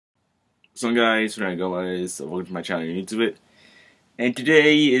So guys, welcome to my channel, YouTube. And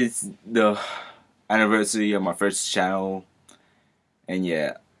today is the anniversary of my first channel. And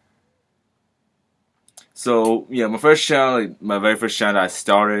yeah. So yeah, my first channel, my very first channel that I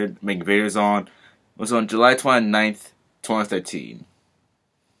started making videos on was on July 29th, 2013.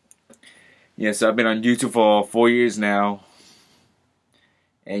 Yeah, so I've been on YouTube for 4 years now.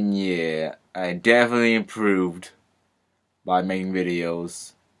 And yeah, I definitely improved by making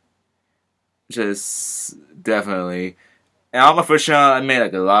videos. Just definitely. And on my first channel, I made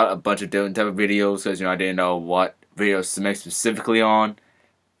like a bunch of different type of videos because I didn't know what videos to make specifically on.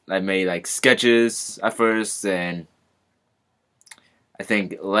 I made like sketches at first, and I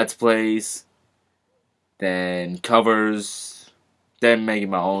think let's plays, then covers, then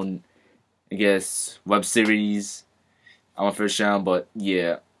making my own, I guess, web series on my first channel. But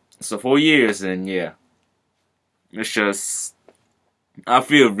yeah, so 4 years, and yeah, it's just I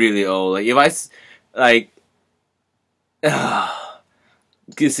feel really old. Like if like.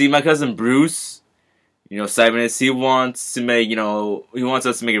 You see, my cousin Bruce, Simonus, he wants to make, he wants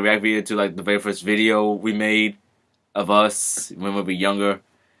us to make a react video to, like, the very first video we made of us when we were younger.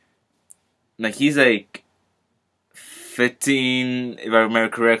 Like, he's, like, 15, if I remember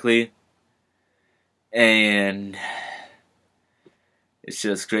correctly. And it's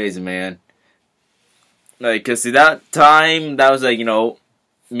just crazy, man. Like, cause see, that time, that was, like,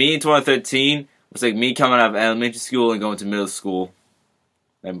 me in 2013 was, like, me coming out of elementary school and going to middle school.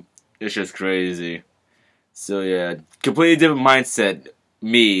 And it's just crazy. So yeah, completely different mindset,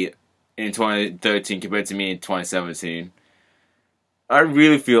 me in 2013 compared to me in 2017. I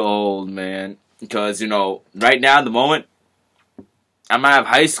really feel old, man. Because, right now, at the moment, I'm out of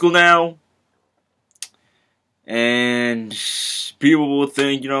high school now. And people will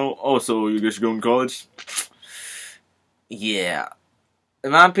think, oh, so you guys are going to college? Yeah.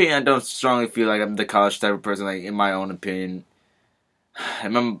 In my opinion, I don't strongly feel like I'm the college type of person, like, in my own opinion.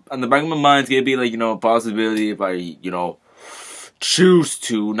 And on the back of my mind, it's gonna be like, a possibility if I, choose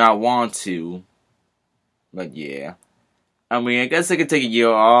to, not want to. But yeah. I mean, I guess I could take a year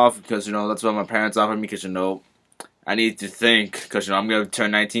off because, that's what my parents offered me because, I need to think because, I'm gonna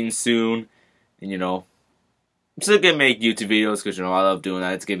turn 19 soon. And, I'm still gonna make YouTube videos because, I love doing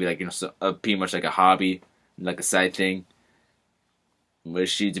that. It's gonna be like, pretty much like a hobby, like a side thing.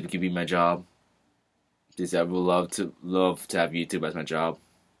 Wish YouTube could be my job. Because I would love to have YouTube as my job.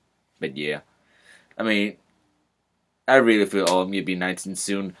 But yeah. I mean, I really feel old. I'm gonna be 19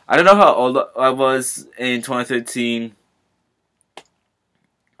 soon. I don't know how old I was in 2013.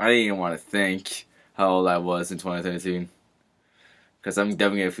 I didn't even want to think how old I was in 2013. Because I'm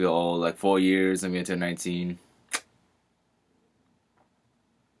definitely gonna feel old. Like 4 years, I'm gonna turn 19.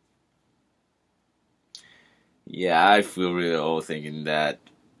 Yeah, I feel really old thinking that.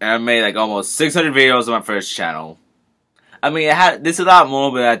 And I made like almost 600 videos on my first channel. I mean, this a lot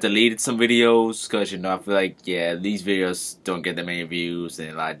more, but I deleted some videos because, I feel like, yeah, these videos don't get that many views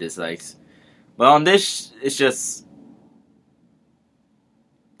and a lot of dislikes. But on this, it's just,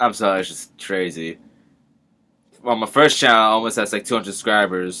 I'm sorry, it's just crazy. On my first channel, I almost has like 200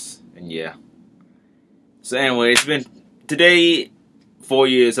 subscribers, and yeah. So anyway, it's been, today, 4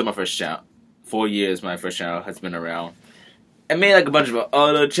 years of my first channel. 4 years my first channel has been around. I made like a bunch of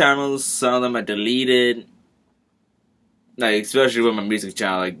other channels, some of them I deleted. Like, especially with my music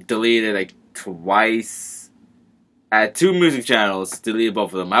channel, like, deleted, like, twice. I had 2 music channels, deleted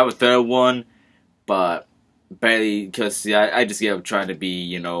both of them. I have a third one, but barely, because, yeah, I just gave up trying to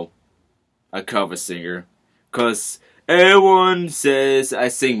be, a cover singer. Because everyone says I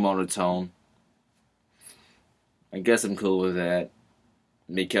sing monotone. I guess I'm cool with that.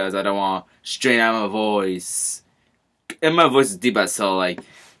 Because I don't want to strain out my voice. And my voice is deep as hell, like,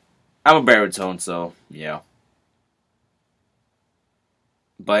 I'm a baritone, so, yeah.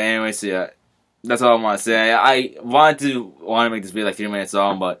 But anyway, so yeah, that's all I want to say. I want to make this video like 3 minutes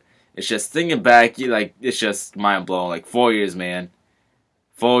long, but it's just thinking back, like, it's just mind blowing. Like 4 years, man.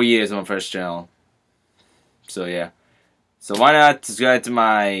 4 years on my first channel. So yeah. So why not subscribe to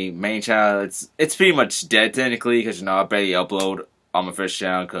my main channel? It's pretty much dead technically because I barely upload on my first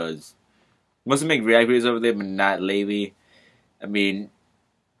channel because mostly make react videos over there, but not lately. I mean,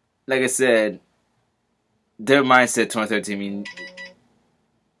 like I said, their mindset 2013. I mean,